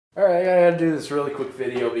Alright, I gotta do this really quick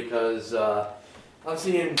video because I'm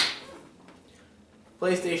seeing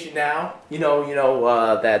PlayStation Now. You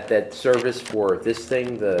know that service for this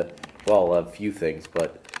thing, a few things,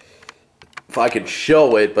 but if I could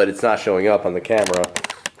show it, but it's not showing up on the camera.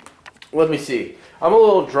 Let me see. I'm a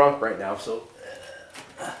little drunk right now, so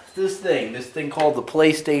this thing called the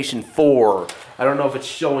PlayStation 4. I don't know if it's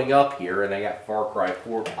showing up here, and I got Far Cry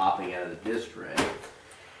 4 popping out of the disc tray.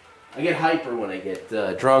 I get hyper when I get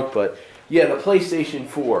drunk, but yeah, the PlayStation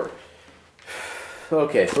 4.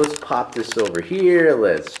 Okay, so let's pop this over here.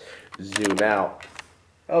 Let's zoom out.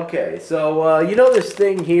 Okay, so you know this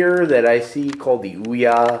thing here that I see called the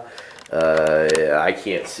Ouya? I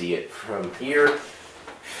can't see it from here.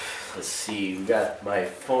 Let's see, we got my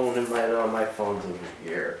phone in my phone's over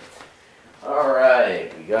here.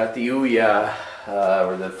 Alright, we got the Ouya,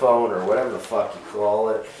 or the phone, or whatever the fuck you call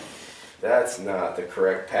it. That's not the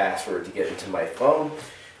correct password to get into my phone.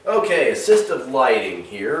 Okay, assistive lighting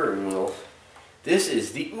here. This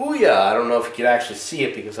is the Ouya. I don't know if you can actually see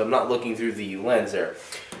it because I'm not looking through the lens there.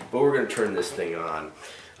 But we're going to turn this thing on.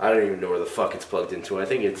 I don't even know where the fuck it's plugged into. I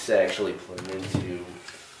think it's actually plugged into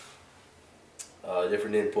a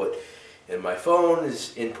different input. And my phone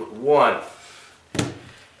is input 1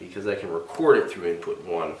 because I can record it through input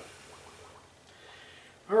 1.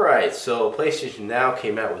 Alright, so PlayStation Now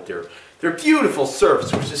came out with their beautiful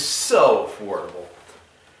service, which is so affordable.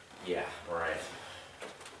 Yeah, right.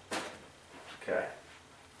 Okay.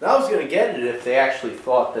 Now I was going to get it if they actually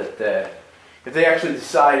thought that, if they actually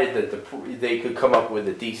decided that they could come up with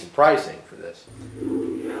a decent pricing for this.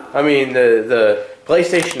 I mean, the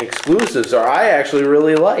PlayStation exclusives I actually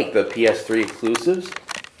really like the PS3 exclusives.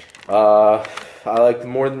 I like them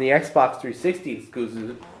more than the Xbox 360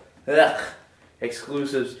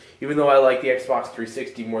 exclusives, even though I like the Xbox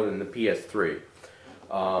 360 more than the PS3.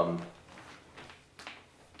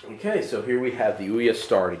 Okay, so here we have the Ouya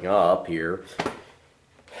starting up here.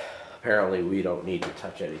 Apparently we don't need to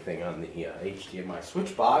touch anything on the HDMI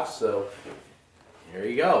switch box, so there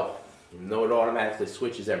you go. Even though it automatically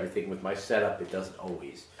switches everything with my setup, it doesn't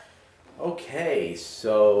always. Okay,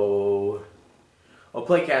 so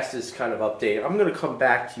Playcast is kind of updated. I'm going to come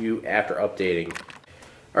back to you after updating.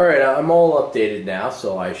 Alright, I'm all updated now,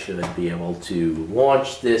 so I should be able to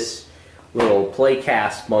launch this little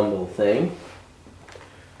Playcast bundle thing.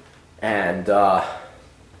 And we're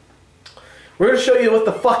going to show you what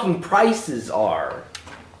the fucking prices are.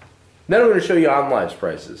 Then we're going to show you Onlives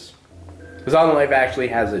prices. Because Onlive actually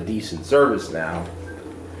has a decent service now.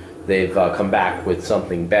 They've come back with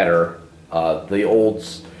something better. The old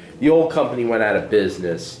company went out of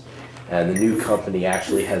business, and the new company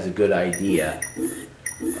actually has a good idea.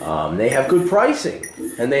 They have good pricing,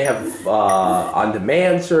 and they have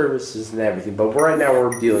on-demand services and everything, but right now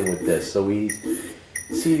we're dealing with this. So we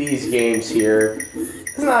see these games here.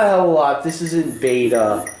 It's not a hell of a lot. This is in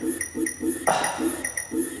beta.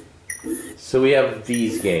 So we have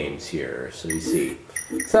these games here, so you see.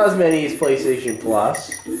 It's not as many as PlayStation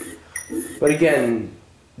Plus, but again,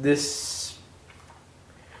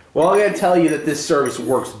 well, I gotta tell you that this service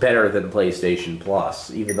works better than PlayStation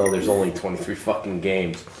Plus, even though there's only 23 fucking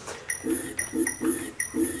games.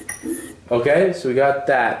 Okay, so we got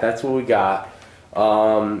that. That's what we got.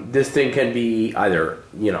 This thing can be either,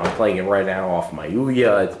 I'm playing it right now off my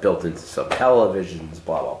Ouya, it's built into some televisions,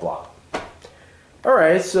 blah, blah, blah.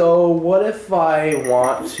 Alright, so what if I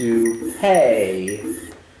want to pay,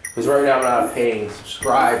 because right now I'm not a paying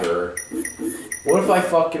subscriber, what if I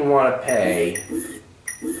fucking want to pay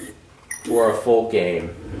for a full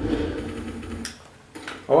game?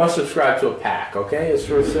 I want to subscribe to a pack, okay? Let's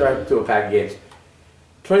subscribe to a pack of games.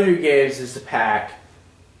 23 games is the pack.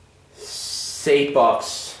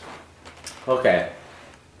 $8. Okay.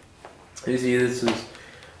 You see, this is...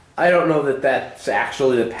 I don't know that that's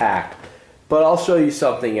actually the pack, but I'll show you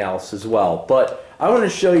something else as well. But I want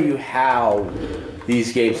to show you how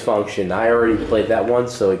these games function. I already played that one,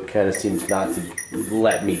 so it kind of seems not to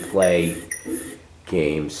let me play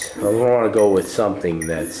games. I want to go with something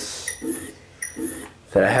that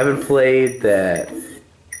I haven't played that...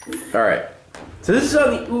 Alright. So this is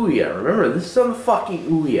on the Ouya. Remember, this is on the fucking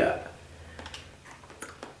Ouya.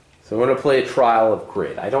 So I'm going to play a Trial of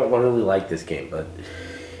Grid. I don't really like this game, but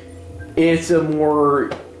it's a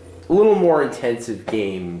little more intensive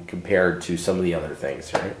game compared to some of the other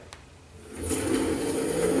things, right?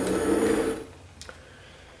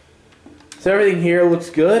 So everything here looks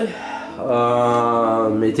good.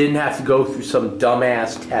 It didn't have to go through some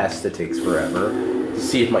dumbass test that takes forever to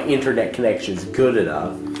see if my internet connection is good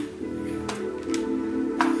enough.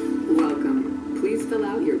 Welcome. Please fill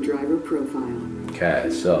out your driver profile.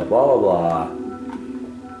 Okay, so blah blah blah.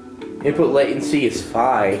 Input latency is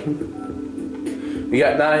fine. We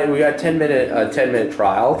got 10 minute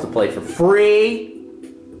trial to play for free.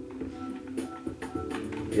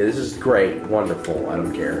 Yeah, this is great, wonderful. I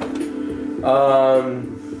don't care.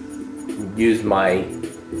 Use my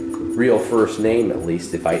real first name at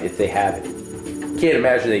least if they have it. Can't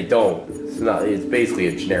imagine they don't. It's basically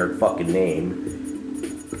a generic fucking name.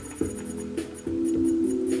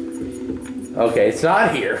 Okay, it's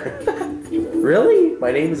not here. Really?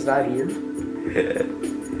 My name is not here?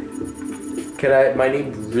 My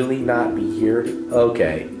name really not be here?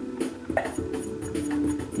 Okay.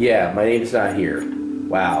 Yeah, my name's not here.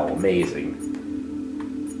 Wow, amazing.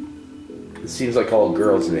 It seems like all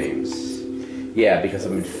girls' names. Yeah, because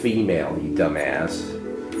I'm female, you dumbass.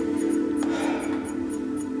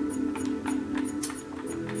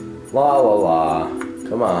 La la la.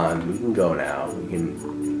 Come on, we can go now. We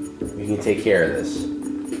can take care of this.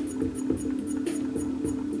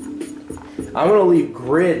 I'm gonna leave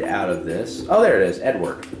grid out of this. Oh, there it is,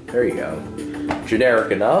 Edward. There you go.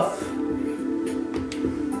 Generic enough.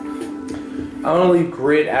 I'm gonna leave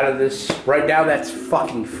grid out of this. Right now, that's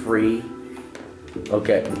fucking free.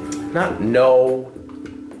 Okay. Not no.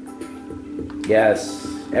 Yes.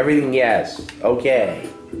 Everything yes. Okay.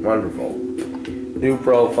 Wonderful. New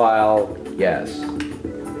profile. Yes.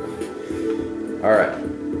 Alright.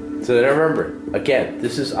 So then remember, again,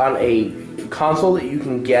 this is on a console that you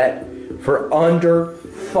can get for under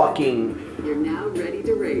fucking... You're now ready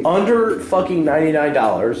to race. Under fucking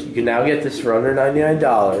 $99. You can now get this for under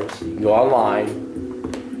 $99. You can go online.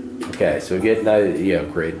 Okay, so get,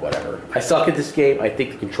 great, whatever. I suck at this game. I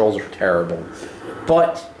think the controls are terrible.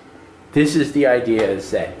 But this is the idea,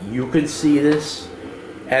 is that you can see this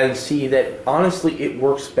and see that, honestly, it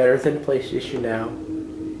works better than PlayStation Now.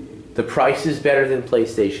 The price is better than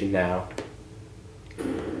PlayStation Now.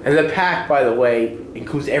 And the pack, by the way,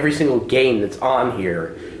 includes every single game that's on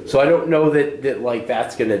here. So I don't know that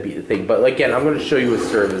that's going to be the thing. But again, I'm going to show you a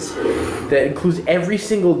service that includes every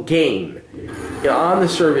single game on the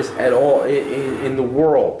service at all in the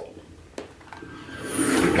world.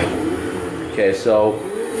 Okay, so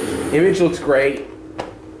image looks great.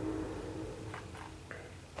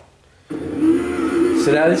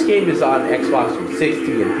 So now this game is on Xbox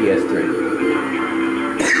 360 and PS3.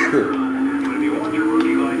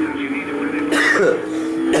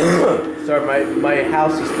 Sorry, my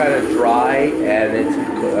house is kind of dry and it's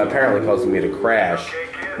apparently causing me to crash.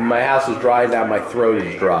 My house is dry now, my throat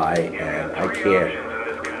is dry, and I can't.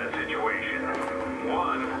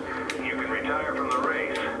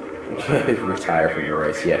 Retire from the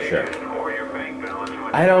race, yeah, sure.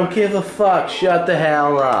 I don't give a fuck, shut the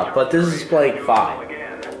hell up, but this is playing fine.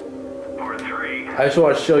 I just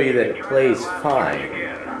want to show you that it plays fine.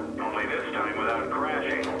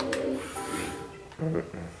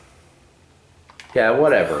 Yeah,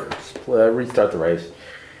 whatever. Just restart the race.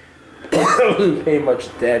 I wasn't paying much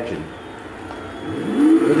attention.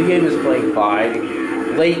 But the game is playing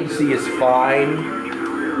fine. Latency is fine.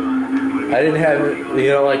 I didn't have,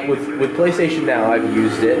 like with PlayStation Now, I've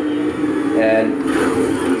used it. And,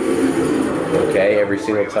 okay, every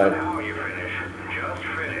single time.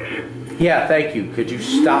 Yeah, thank you. Could you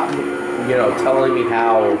stop, telling me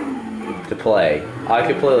how to play? I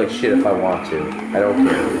can play like shit if I want to. I don't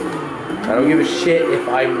care. I don't give a shit if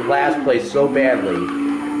I last place so badly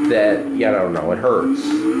that, I don't know, it hurts.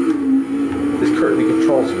 The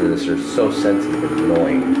controls for this are so sensitive and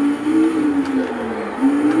annoying.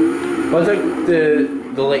 But the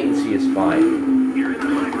latency is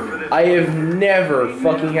fine. I have never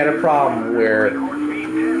fucking had a problem where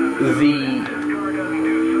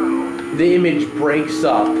the image breaks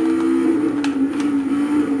up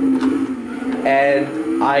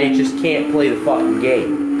and I just can't play the fucking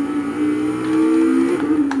game.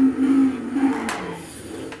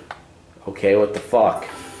 Okay, what the fuck?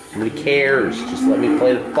 Nobody cares. Just let me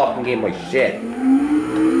play the fucking game like shit.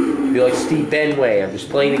 Be like Steve Benway. I'm just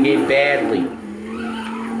playing the game badly.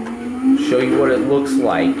 Show you what it looks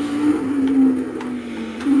like.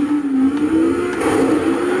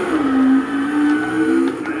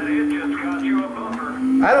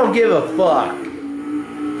 I don't give a fuck.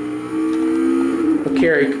 Okay,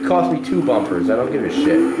 it could cost me 2 bumpers. I don't give a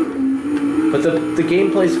shit. But the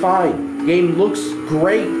gameplay's fine. The game looks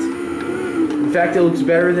great. In fact, it looks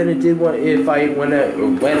better than it did whenever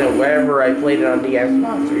I played it on the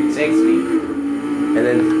Xbox 360. And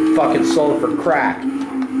then fucking sold it for crack.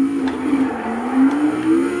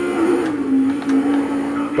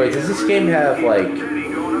 Wait, does this game have, like...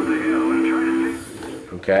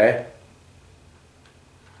 Okay.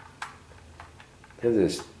 Look at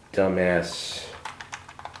this dumbass...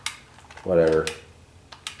 Whatever.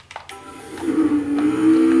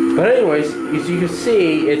 But anyways, as you can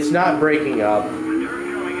see, it's not breaking up.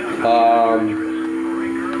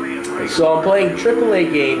 So I'm playing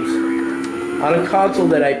AAA games on a console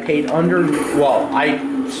that I paid under, well, I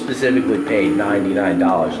specifically paid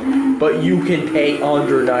 $99, but you can pay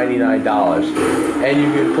under $99, and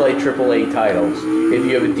you can play AAA titles if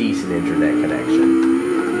you have a decent internet connection.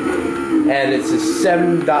 And it's a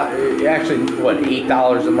actually, what,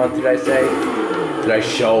 $8 a month, did I say? Did I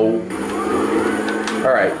show?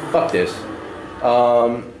 Alright, fuck this.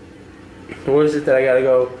 What is it that I gotta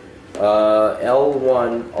go?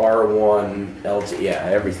 L1, R1, L2, yeah,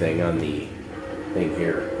 everything on the thing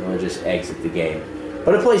here. I'm gonna just exit the game.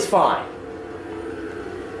 But it plays fine.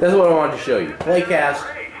 That's what I wanted to show you. Playcast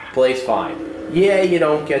plays fine. Yeah, you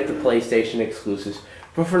don't get the PlayStation exclusives,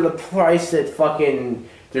 but for the price that fucking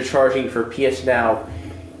they're charging for PS Now,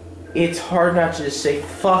 it's hard not to just say,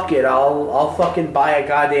 fuck it, I'll fucking buy a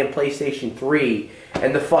goddamn PlayStation 3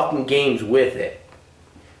 and the fucking games with it.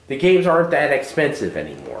 The games aren't that expensive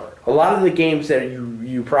anymore. A lot of the games that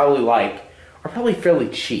you probably like are probably fairly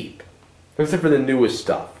cheap, except for the newest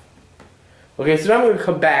stuff. Okay, so now I'm going to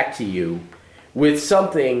come back to you with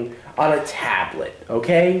something on a tablet,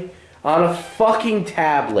 okay? On a fucking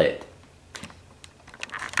tablet.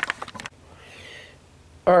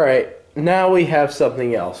 Alright, now we have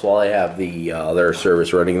something else while I have the other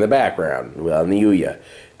service running in the background on the Ouya.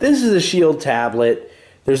 This is a Shield tablet.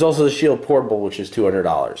 There's also the Shield Portable, which is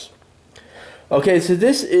 $200. Okay, so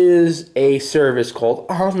this is a service called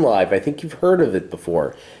Onlives. I think you've heard of it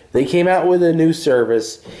before. They came out with a new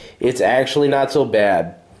service. It's actually not so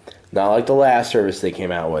bad. Not like the last service they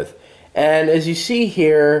came out with. And as you see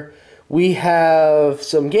here, we have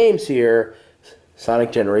some games here.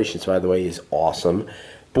 Sonic Generations, by the way, is awesome.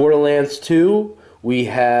 Borderlands 2. We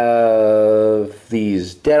have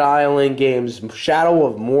these Dead Island games. Shadow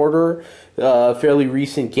of Mordor, a fairly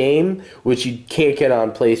recent game, which you can't get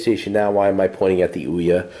on PlayStation Now. Why am I pointing at the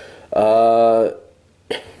Ouya?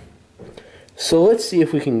 So let's see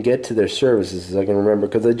if we can get to their services, as I can remember,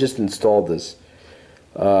 because I just installed this.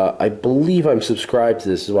 I believe I'm subscribed to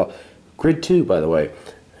this as well. Grid 2, by the way.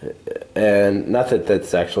 And not that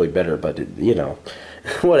that's actually better, but, you know,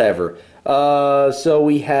 whatever. So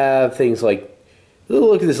we have things like,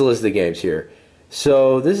 look at this list of games here.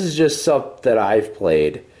 So this is just stuff that I've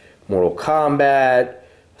played. Mortal Kombat,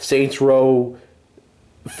 Saints Row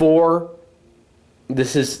 4.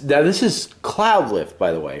 This is Cloudlift,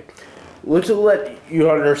 by the way. Let's let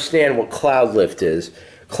you understand what Cloudlift is.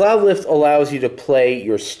 Cloudlift allows you to play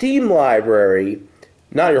your Steam library,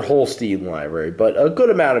 not your whole Steam library, but a good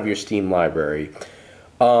amount of your Steam library,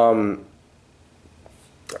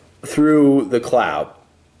 through the cloud.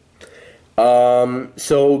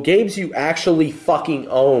 So games you actually fucking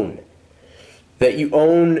own, that you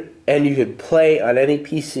own and you can play on any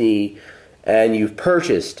PC and you've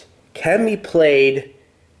purchased, can be played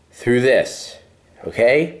through this.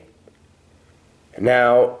 Okay?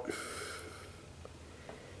 Now,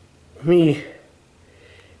 I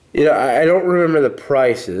don't remember the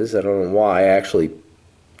prices. I don't know why. I actually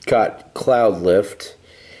got Cloudlift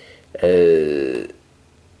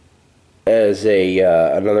as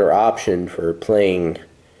another option for playing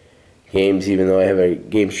games. Even though I have a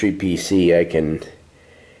Game Street PC, I can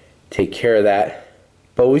take care of that.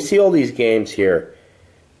 But we see all these games here.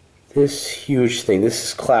 This huge thing. This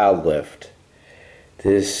is Cloudlift.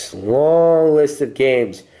 This long list of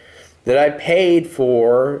games that I paid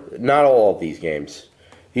for. Not all of these games.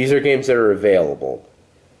 These are games that are available.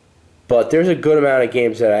 But there's a good amount of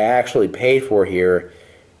games that I actually paid for here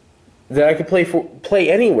that I could play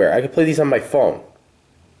anywhere. I could play these on my phone.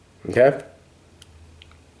 Okay?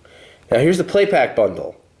 Now here's the Playpack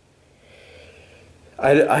bundle.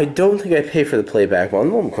 I don't think I paid for the Playback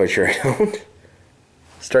bundle. I'm quite sure I don't.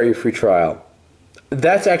 Start your free trial.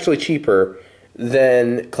 That's actually cheaper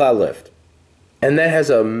than Cloudlift. And that has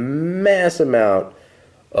a mass amount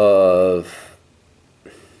of...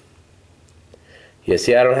 Yeah,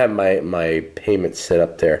 see, I don't have my payment set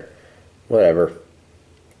up there. Whatever.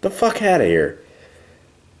 The fuck out of here.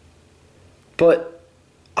 But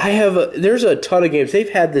there's a ton of games. They've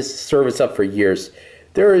had this service up for years.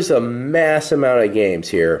 There is a mass amount of games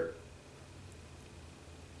here.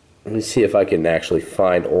 Let me see if I can actually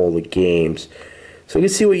find all the games, so you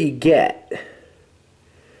can see what you get.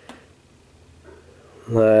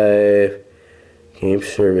 Live game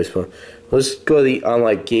service bundle. Let's go to the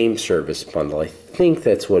online game service bundle. I think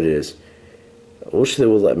that's what it is. I wish they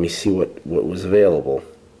would let me see what was available.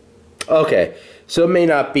 Okay, so it may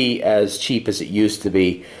not be as cheap as it used to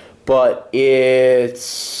be, but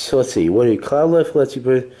it's, let's see, Cloudlift lets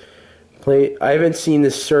you play. I haven't seen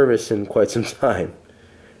this service in quite some time.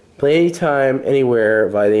 Play anytime, anywhere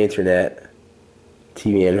via the internet,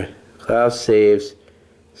 TV, and cloud saves,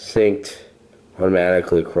 synced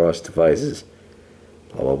automatically across devices.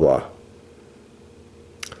 Blah, blah, blah.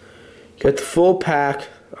 Get the full pack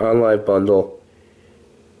Onlives bundle.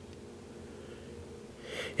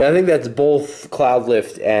 Yeah, I think that's both Cloud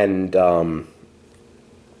Lift and I'm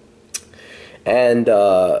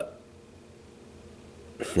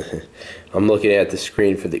looking at the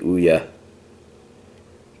screen for the Ouya.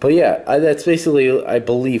 But yeah, that's basically, I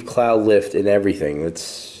believe, Cloud Lift and everything.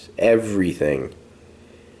 That's everything.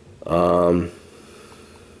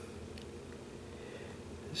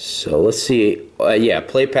 So let's see. Yeah,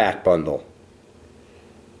 Play Pack bundle.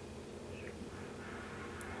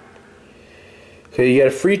 Okay, you get a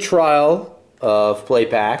free trial of Play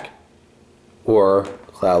Pack or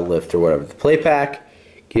Cloud Lift or whatever. The Play Pack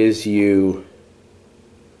gives you...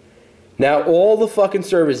 Now, all the fucking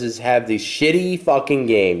services have these shitty fucking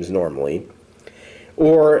games normally,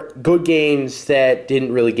 or good games that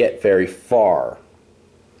didn't really get very far.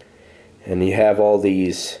 And you have all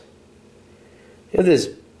these... You have this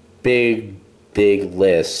big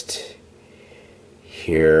list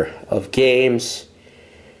here of games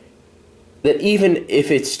that even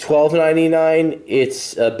if it's $12.99,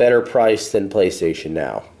 it's a better price than PlayStation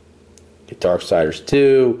Now. Get Darksiders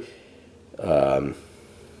 2.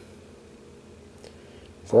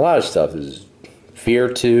 There's a lot of stuff. There's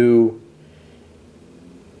Fear 2.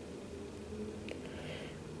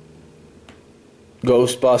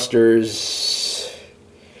 Ghostbusters.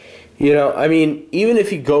 You know, I mean, even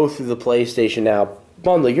if you go through the PlayStation Now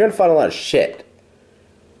bundle, you're going to find a lot of shit.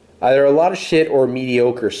 Either a lot of shit or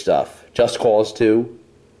mediocre stuff. Just Cause 2.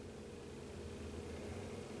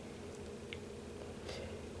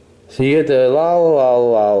 So you get the la la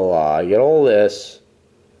la la. You get all this.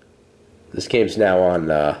 This game's now on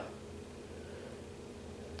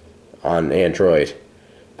Android,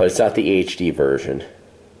 but it's not the HD version.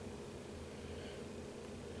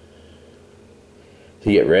 So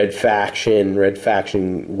you get Red Faction,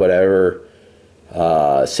 whatever.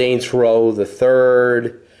 Saints Row the 3rd.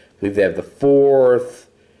 I believe they have the 4th.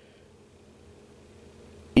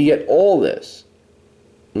 You get all this.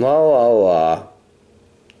 La la la.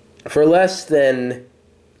 For less than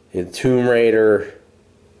Tomb Raider,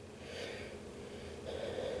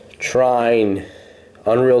 Trine,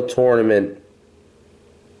 Unreal Tournament,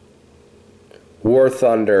 War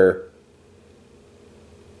Thunder,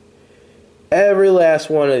 every last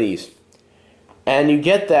one of these. And you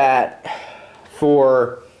get that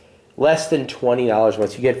for less than $20 a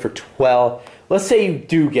month. You get it for $12. Let's say you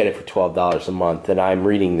do get it for $12 a month, and I'm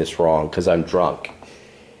reading this wrong because I'm drunk.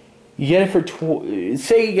 You get it for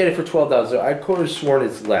say you get it for $12. I could have sworn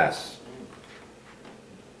it's less.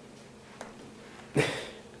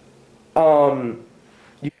 All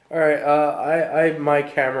right. I my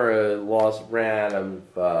camera ran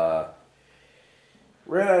out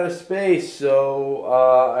of space, so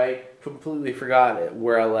I completely forgot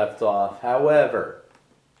where I left off. However,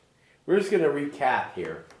 we're just gonna recap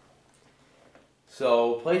here.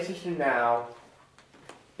 So PlayStation Now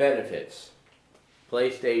benefits.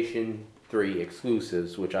 PlayStation 3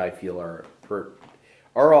 exclusives, which I feel are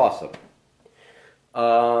awesome.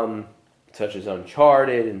 Such as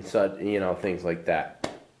Uncharted and such, things like that.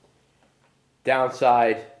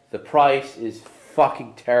 Downside, the price is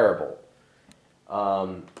fucking terrible.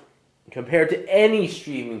 Compared to any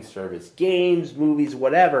streaming service, games, movies,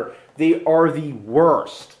 whatever, they are the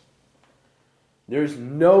worst. There's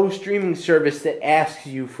no streaming service that asks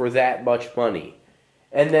you for that much money.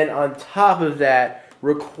 And then on top of that,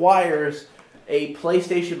 requires a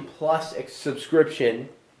PlayStation Plus subscription.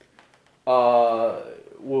 What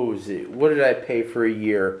was it? What did I pay for a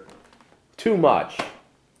year? Too much.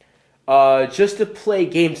 Just to play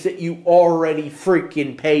games that you already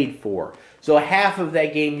freaking paid for. So half of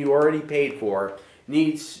that game you already paid for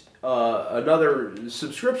needs another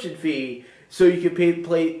subscription fee so you can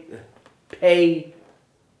play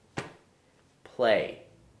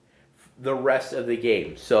the rest of the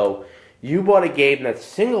game. So you bought a game that's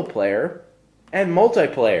single player and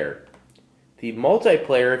multiplayer. The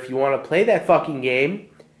multiplayer, if you want to play that fucking game,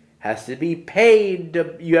 has to be paid.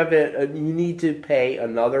 You need to pay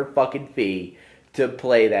another fucking fee to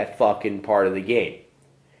play that fucking part of the game,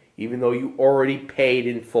 even though you already paid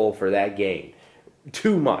in full for that game.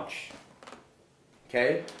 Too much.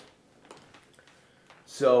 Okay?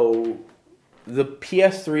 So the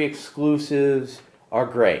PS3 exclusives are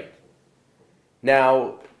great.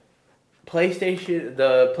 Now,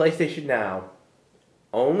 the PlayStation Now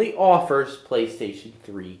only offers PlayStation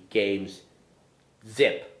 3 games.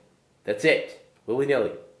 Zip. That's it.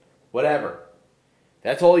 Willy-nilly. Whatever.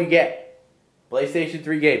 That's all you get. PlayStation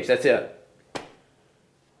 3 games, that's it.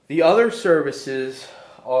 The other services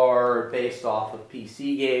are based off of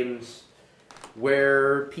PC games,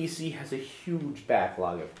 where PC has a huge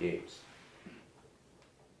backlog of games.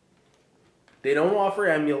 They don't offer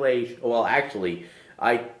emulation. Well, actually,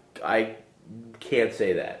 I can't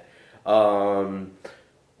say that. OnLive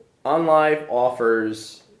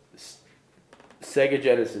offers Sega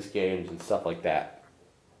Genesis games and stuff like that.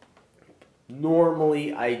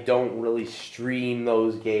 Normally, I don't really stream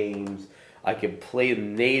those games. I can play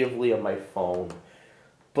them natively on my phone,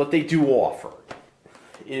 but they do offer.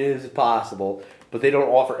 It is possible, but they don't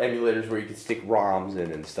offer emulators where you can stick ROMs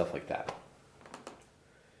in and stuff like that.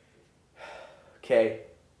 Okay,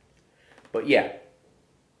 but yeah,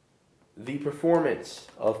 the performance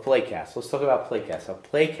of Playcast. Let's talk about Playcast. Now,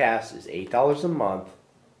 Playcast is $8 a month.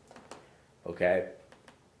 Okay.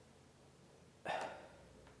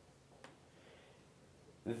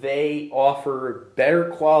 They offer better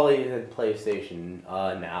quality than PlayStation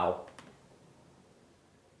now.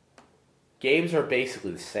 Games are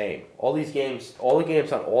basically the same. All the games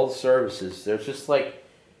on all the services, there's just like,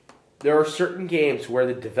 there are certain games where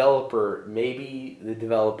maybe the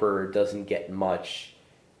developer doesn't get much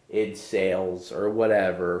in sales or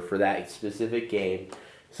whatever for that specific game.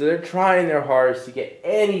 So they're trying their hardest to get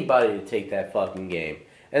anybody to take that fucking game.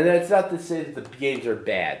 And that's not to say that the games are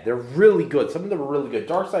bad. They're really good. Some of them are really good.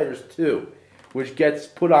 Darksiders 2, which gets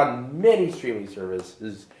put on many streaming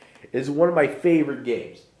services, is one of my favorite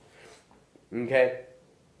games. Okay?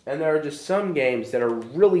 And there are just some games that are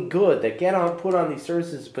really good that get put on these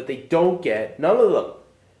services, but they don't get, none of them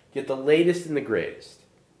get the latest and the greatest.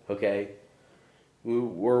 Okay?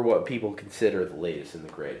 Or what people consider the latest and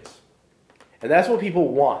the greatest. And that's what people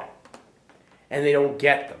want. And they don't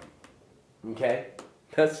get them. Okay?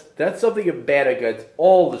 That's something bad against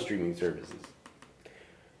all the streaming services.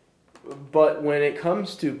 But when it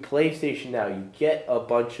comes to PlayStation now, you get a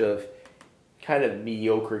bunch of kind of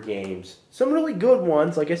mediocre games. Some really good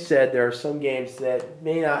ones. Like I said, there are some games that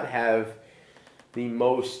may not have the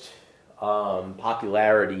most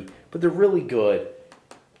popularity, but they're really good.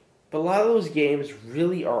 But a lot of those games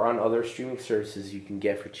really are on other streaming services you can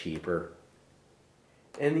get for cheaper.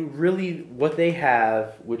 And really, what they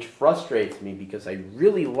have, which frustrates me because I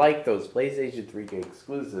really like those PlayStation 3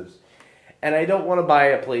 exclusives, and I don't want to buy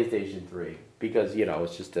a PlayStation 3 because, you know,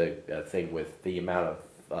 it's just a thing with the amount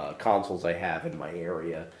of consoles I have in my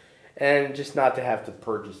area. And just not to have to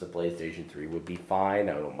purchase a PlayStation 3 would be fine.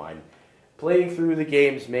 I don't mind playing through the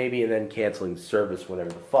games maybe and then canceling the service whatever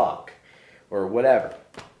the fuck. Or whatever.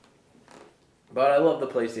 But I love the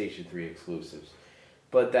PlayStation 3 exclusives.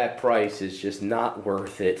 But that price is just not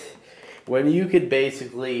worth it. When you could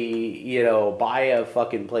basically, you know, buy a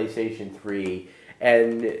fucking PlayStation 3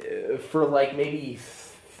 and for like maybe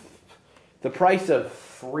the price of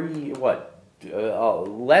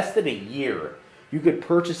less than a year, you could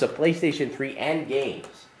purchase a PlayStation 3 and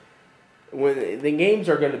games. When the games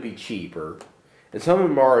are going to be cheaper, and some of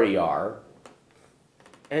them already are,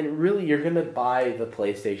 and really you're going to buy the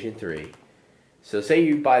PlayStation 3. So say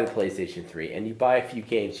you buy the PlayStation 3 and you buy a few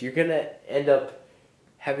games, you're going to end up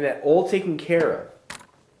having that all taken care of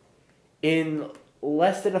in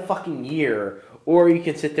less than a fucking year, or you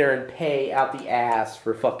can sit there and pay out the ass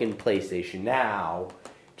for fucking PlayStation Now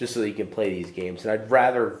just so that you can play these games. And I'd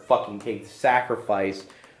rather fucking take the sacrifice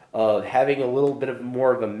of having a little bit of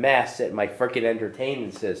more of a mess at my freaking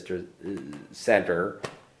entertainment center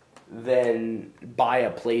than buy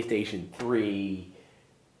a PlayStation 3.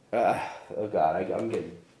 Oh god,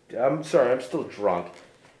 I'm sorry, I'm still drunk.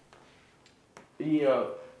 You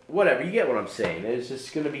know, whatever, you get what I'm saying. It's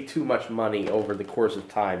just going to be too much money over the course of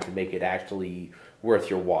time to make it actually worth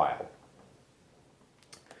your while.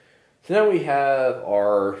 So now we have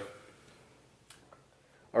our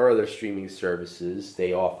other streaming services.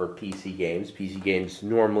 They offer PC games. PC games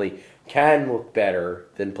normally can look better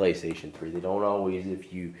than PlayStation 3. They don't always,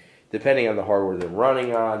 depending on the hardware they're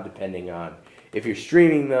running on, depending on if you're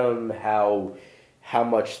streaming them, how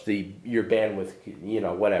much your bandwidth, you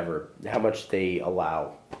know, whatever, how much they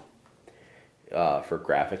allow for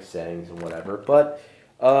graphics settings and whatever. But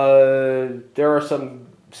there are some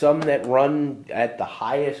that run at the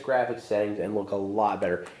highest graphics settings and look a lot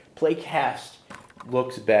better. Playcast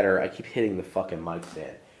looks better. I keep hitting the fucking mic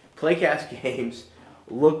stand. Playcast games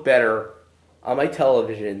look better on my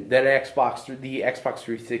television than the Xbox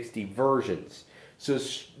 360 versions. So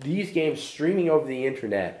these games streaming over the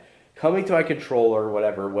internet, coming to my controller,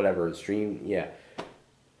 whatever, stream, yeah.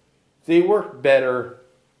 They work better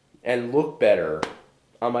and look better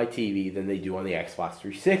on my TV than they do on the Xbox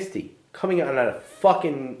 360. coming out at a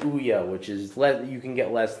fucking Ouya, which is you can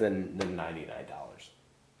get less than $99.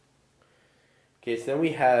 Okay, so then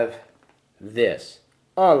we have this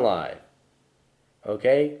Onlive.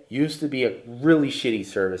 Okay, used to be a really shitty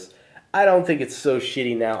service. I don't think it's so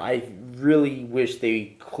shitty now. I really wish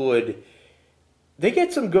they could. They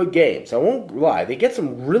get some good games. I won't lie. They get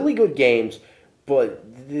some really good games, but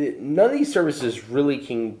none of these services really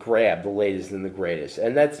can grab the latest and the greatest.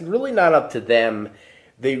 And that's really not up to them.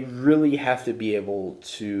 They really have to be able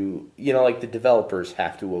to, like the developers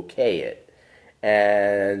have to okay it.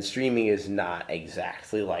 And streaming is not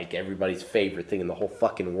exactly like everybody's favorite thing in the whole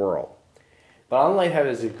fucking world. But Online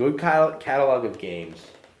has a good catalog of games.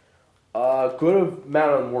 A good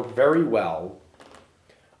amount of them work very well.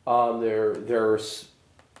 Their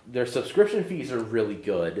subscription fees are really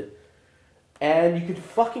good. And you can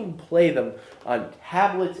fucking play them on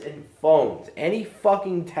tablets and phones. Any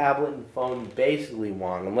fucking tablet and phone you basically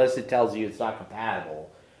want, unless it tells you it's not compatible.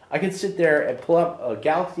 I can sit there and pull up a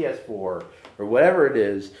Galaxy S4 or whatever it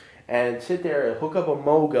is, and sit there and hook up a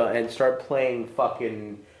Moga and start playing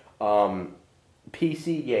fucking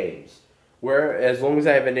PC games. Where, as long as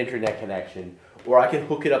I have an internet connection, or I can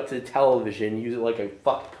hook it up to the television, use it like a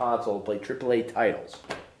fucking console, play AAA titles.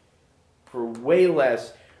 For way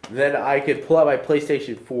less than I could pull out my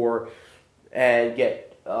PlayStation 4 and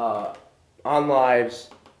get Onlives.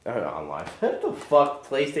 Onlives. What the fuck?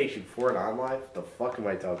 PlayStation 4 and Onlive? What the fuck am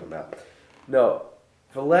I talking about? No.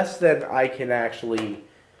 For less than I can actually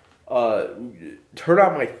turn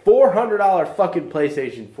on my $400 fucking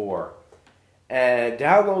PlayStation 4 and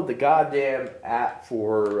download the goddamn app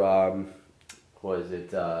for,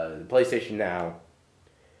 PlayStation Now,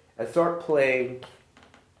 and start playing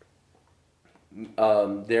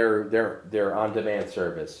their on-demand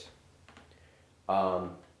service. I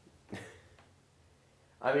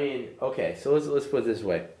mean, okay, so let's put it this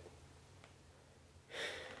way.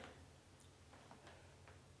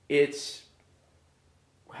 It's,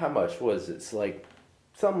 how much was it? It's like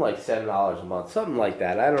something like $7 a month, something like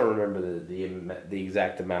that. I don't remember the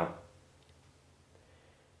exact amount.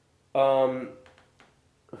 For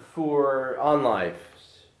Onlive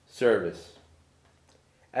service,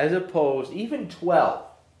 as opposed, even 12,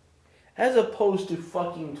 as opposed to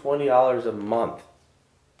fucking $20 a month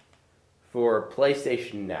for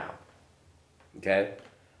PlayStation Now. Okay?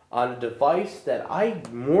 On a device that I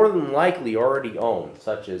more than likely already own,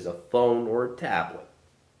 such as a phone or a tablet.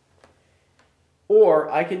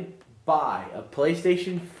 Or I can buy a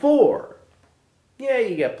PlayStation 4. Yeah,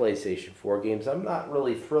 you get PlayStation 4 games. I'm not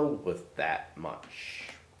really thrilled with that much.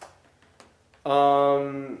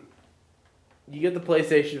 You get the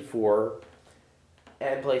PlayStation 4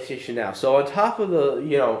 and PlayStation Now. So on top of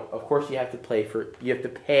the, of course you have to pay for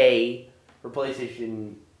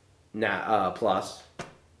PlayStation Now Plus.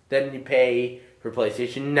 Then you pay for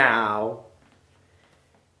PlayStation Now.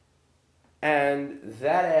 And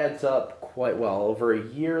that adds up quite well. Over a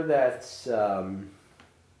year, that's, well,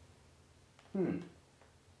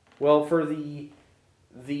 for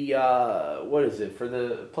what is it? For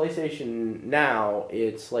the PlayStation Now,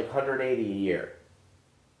 it's like $180 a year.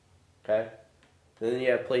 Okay? And then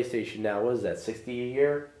you have PlayStation Now, what is that, $60 a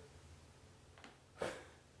year?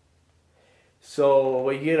 So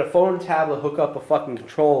when you get a phone, tablet, hook up a fucking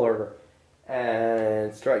controller,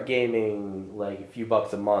 and start gaming like a few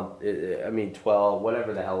bucks a month, 12,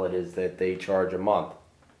 whatever the hell it is that they charge a month.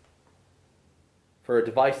 For a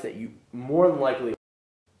device that you more than likely...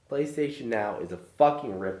 PlayStation Now is a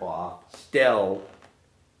fucking ripoff. Still.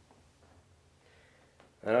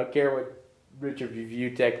 I don't care what Richard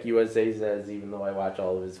Review Tech USA says, even though I watch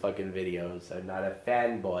all of his fucking videos. I'm not a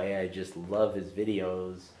fanboy, I just love his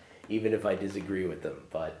videos, even if I disagree with them.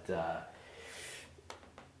 But,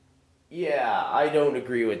 yeah, I don't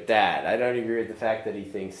agree with that. I don't agree with the fact that he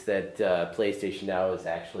thinks that PlayStation Now is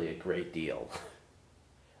actually a great deal.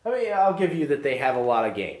 I mean, I'll give you that they have a lot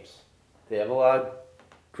of games. They have a lot of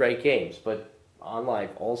great games, but Onlive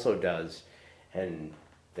also does, and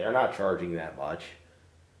they're not charging that much.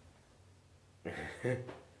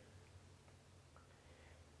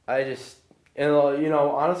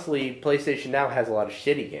 Honestly, PlayStation Now has a lot of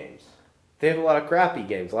shitty games. They have a lot of crappy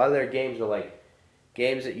games. A lot of their games are like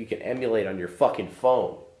games that you can emulate on your fucking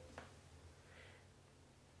phone.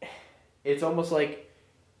 It's almost like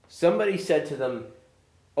somebody said to them,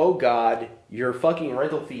 "Oh God, your fucking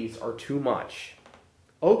rental fees are too much.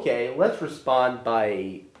 Okay, let's respond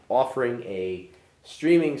by offering a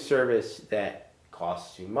streaming service that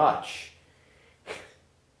costs too much."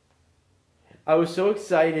 I was so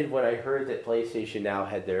excited when I heard that PlayStation Now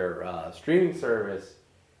had their streaming service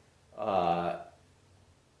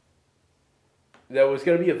that was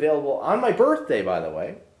going to be available on my birthday, by the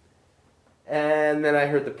way. And then I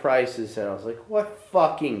heard the prices, and I was like, what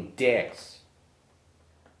fucking dicks.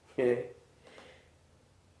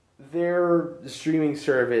 Their streaming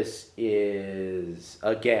service is,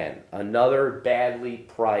 again, another badly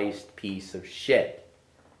priced piece of shit.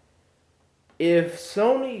 If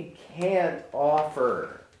Sony can't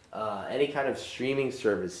offer any kind of streaming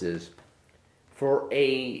services for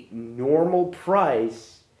a normal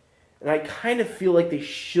price, and I kind of feel like they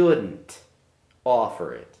shouldn't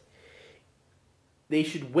offer it. They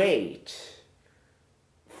should wait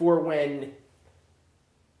for when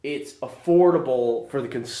it's affordable for the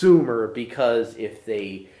consumer, because if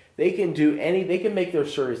they can they can make their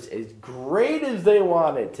service as great as they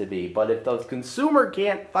want it to be, but if the consumer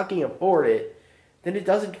can't fucking afford it, then it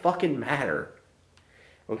doesn't fucking matter.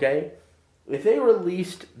 Okay? If they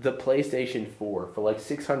released the PlayStation 4 for like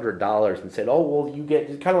 $600 and said, oh, well, you get,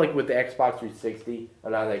 kind of like with the Xbox 360,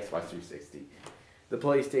 not the Xbox 360, the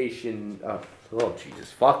PlayStation, oh,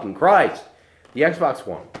 Jesus fucking Christ, the Xbox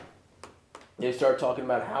One. They start talking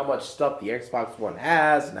about how much stuff the Xbox One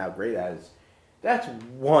has and how great that is. That's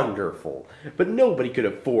wonderful, but nobody could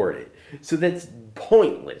afford it, so that's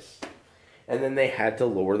pointless. And then they had to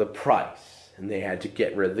lower the price, and they had to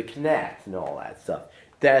get rid of the Kinect and all that stuff.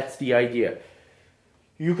 That's the idea.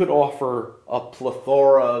 You could offer a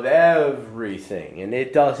plethora of everything, and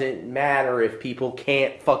it doesn't matter if people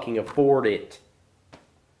can't fucking afford it.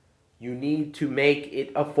 You need to make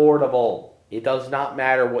it affordable. It does not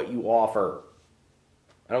matter what you offer.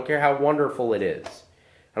 I don't care how wonderful it is.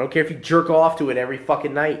 I don't care if you jerk off to it every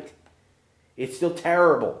fucking night. It's still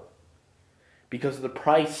terrible. Because the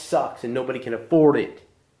price sucks and nobody can afford it.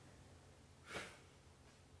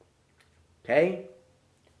 Okay?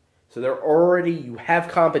 So you have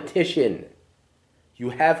competition.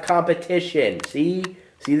 You have competition. See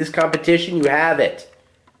this competition? You have it.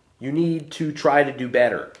 You need to try to do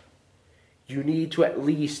better. You need to at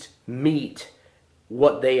least meet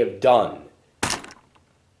what they have done.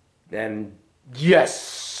 And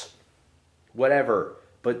yes, whatever.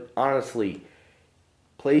 But honestly,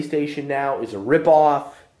 PlayStation Now is a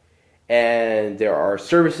ripoff, and there are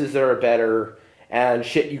services that are better, and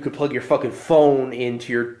shit, you could plug your fucking phone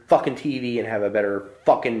into your fucking TV and have a better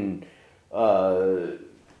fucking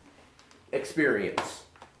experience.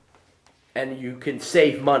 And you can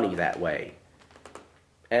save money that way.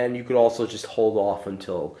 And you could also just hold off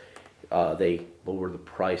until they lower the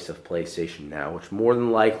price of PlayStation Now, which more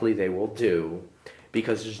than likely they will do,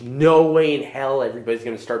 because there's no way in hell everybody's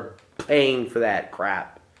going to start paying for that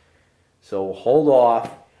crap. So hold off.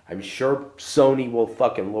 I'm sure Sony will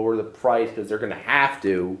fucking lower the price because they're going to have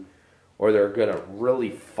to, or they're going to really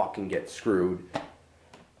fucking get screwed.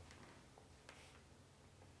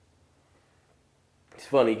 It's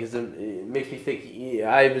funny because it makes me think,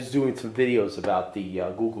 I was doing some videos about the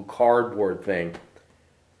Google Cardboard thing.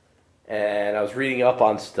 And I was reading up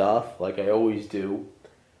on stuff, like I always do,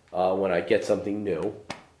 when I get something new.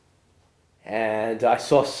 And I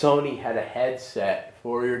saw Sony had a headset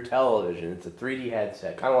for your television. It's a 3D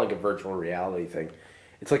headset, kind of like a virtual reality thing.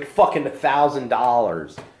 It's like fucking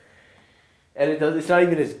 $1,000. And it's not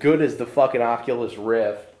even as good as the fucking Oculus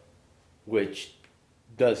Rift, which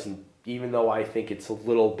doesn't, even though I think it's a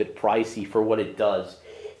little bit pricey for what it does,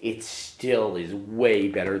 it still is way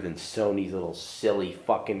better than Sony's little silly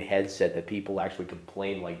fucking headset that people actually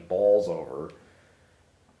complain like balls over.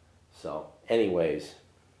 So, anyways,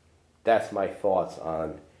 that's my thoughts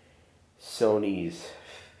on Sony's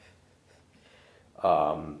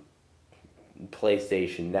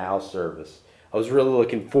PlayStation Now service. I was really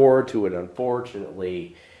looking forward to it.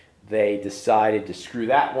 Unfortunately, they decided to screw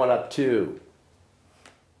that one up too.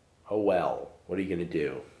 Oh well, what are you going to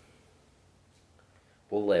do?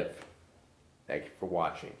 We'll live. Thank you for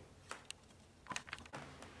watching.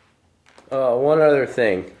 One other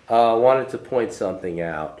thing. Wanted to point something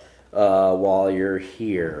out while you're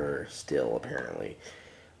here still, apparently.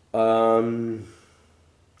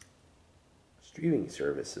 Streaming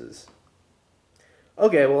services.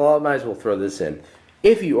 Okay, well, I might as well throw this in.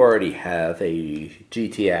 If you already have a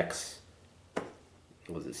GTX,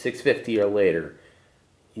 was it 650 or later,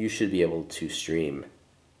 you should be able to stream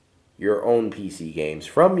your own PC games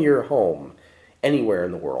from your home anywhere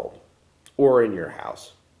in the world, or in your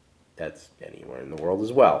house. That's anywhere in the world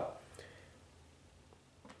as well.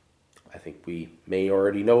 I think we may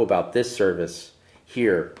already know about this service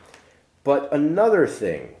here. But another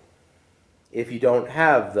thing, if you don't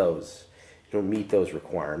have those, you don't meet those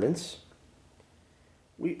requirements,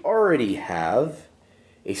 we already have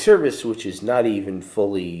a service which is not even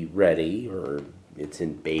fully ready, or it's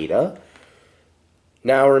in beta,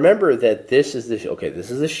 Now remember that this is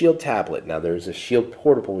the Shield tablet. Now there's a Shield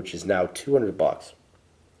portable, which is now $200.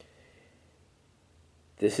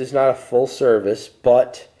 This is not a full service,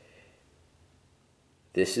 but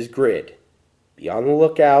this is Grid. Be on the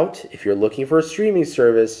lookout. If you're looking for a streaming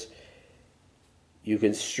service, you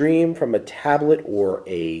can stream from a tablet or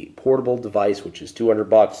a portable device, which is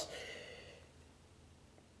 $200.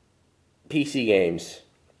 PC games.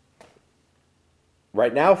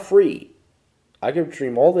 Right now, free. I can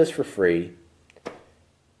stream all this for free.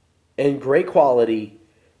 In great quality,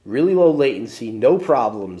 really low latency, no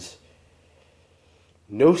problems,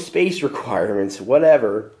 no space requirements,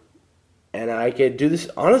 whatever. And I could do this,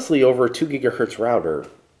 honestly, over a 2 gigahertz router.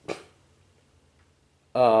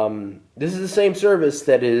 This is the same service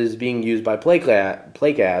that is being used by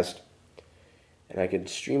Playcast. And I can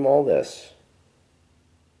stream all this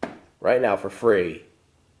right now for free.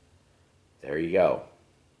 There you go.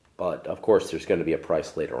 But, of course, there's going to be a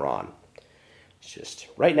price later on. It's just,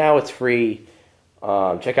 right now it's free.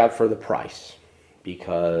 Check out for the price,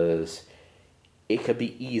 because it could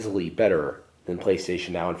be easily better than PlayStation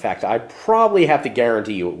Now. In fact, I probably have to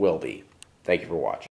guarantee you it will be. Thank you for watching.